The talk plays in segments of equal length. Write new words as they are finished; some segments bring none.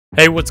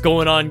Hey, what's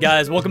going on,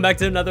 guys? Welcome back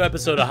to another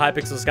episode of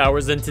Hypixel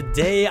Skywars, and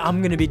today I'm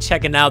going to be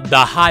checking out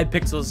the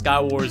Hypixel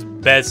Skywars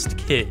Best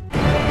Kit.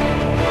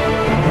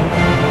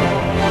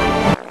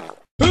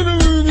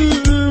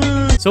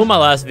 So in my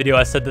last video,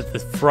 I said that the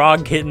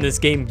frog kit in this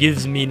game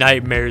gives me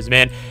nightmares,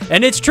 man.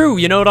 And it's true,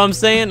 you know what I'm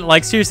saying?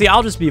 Like, seriously,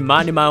 I'll just be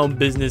minding my own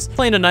business,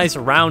 playing a nice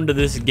round of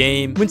this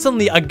game, when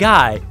suddenly a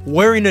guy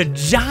wearing a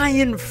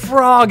giant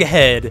frog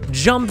head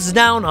jumps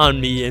down on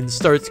me and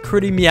starts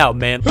critting me out,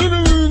 man.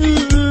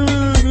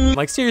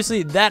 Like,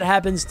 seriously, that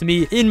happens to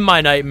me in my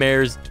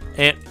nightmares,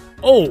 and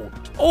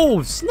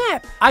oh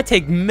snap, I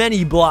take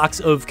many blocks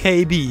of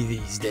KB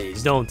these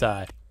days, don't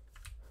I?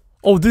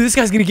 Oh, dude, this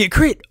guy's gonna get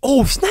crit.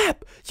 Oh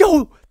snap,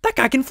 yo, that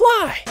guy can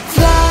fly.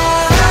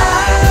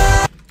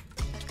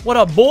 What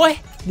up, boy?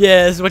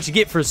 Yeah, this is what you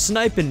get for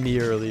sniping me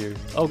earlier.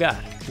 Oh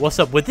god, what's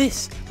up with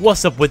this?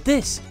 What's up with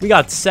this? We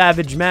got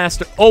Savage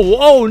Master.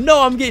 Oh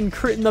no, I'm getting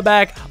crit in the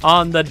back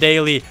on the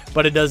daily,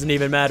 but it doesn't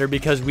even matter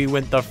because we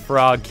went the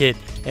frog kit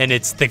and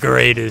it's the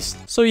greatest.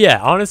 So yeah,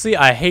 honestly,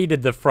 I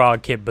hated the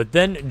frog kit, but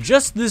then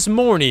just this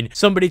morning,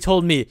 somebody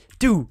told me,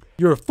 dude,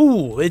 you're a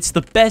fool. It's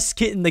the best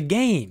kit in the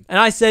game. And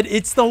I said,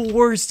 it's the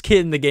worst kit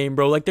in the game,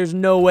 bro. Like, there's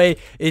no way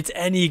it's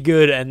any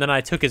good. And then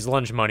I took his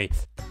lunch money.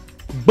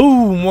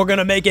 Boom, we're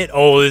gonna make it.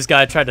 Oh, this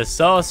guy tried to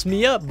sauce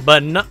me up,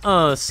 but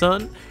nuh-uh,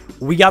 son.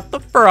 We got the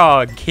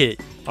frog kit.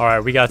 All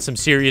right, we got some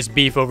serious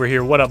beef over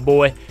here. What up,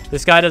 boy?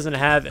 This guy doesn't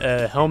have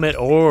a helmet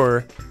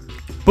or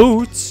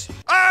boots.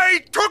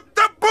 I took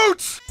the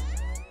boots!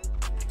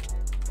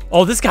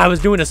 Oh, this guy was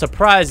doing a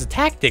surprise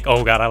tactic.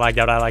 Oh god, I lagged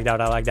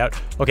out.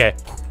 Okay.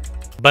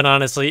 But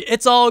honestly,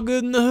 it's all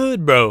good in the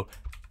hood, bro.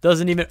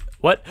 Doesn't even...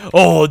 What?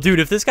 Oh, dude,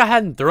 if this guy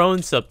hadn't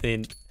thrown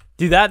something...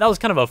 Dude, that was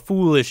kind of a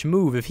foolish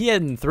move. If he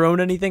hadn't thrown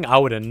anything, I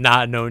would have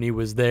not known he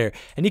was there.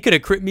 And he could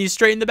have crit me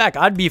straight in the back.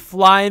 I'd be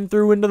flying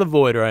through into the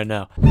void right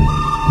now.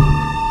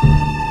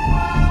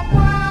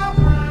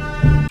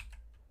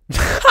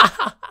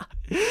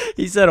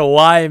 He said,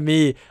 why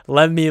me?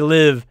 Let me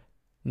live.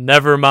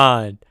 Never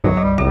mind.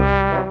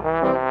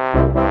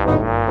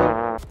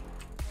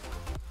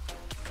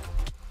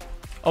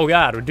 Oh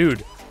god,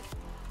 dude.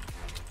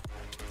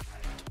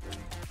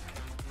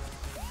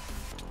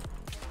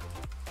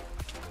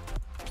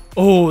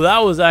 Oh, that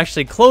was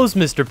actually close,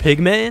 Mr.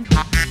 Pigman.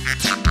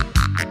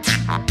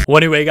 Well,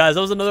 anyway, guys,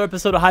 that was another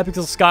episode of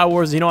Hypixel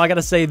Skywars. You know, I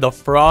gotta say, the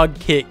frog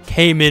kit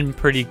came in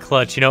pretty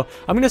clutch, you know?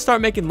 I'm gonna start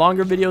making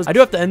longer videos. I do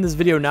have to end this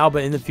video now,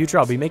 but in the future,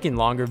 I'll be making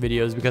longer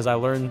videos because I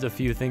learned a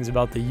few things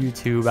about the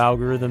YouTube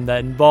algorithm that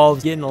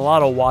involves getting a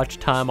lot of watch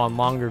time on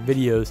longer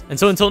videos. And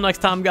so until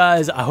next time,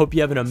 guys, I hope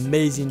you have an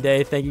amazing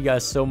day. Thank you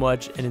guys so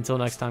much. And until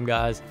next time,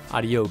 guys,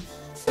 adios.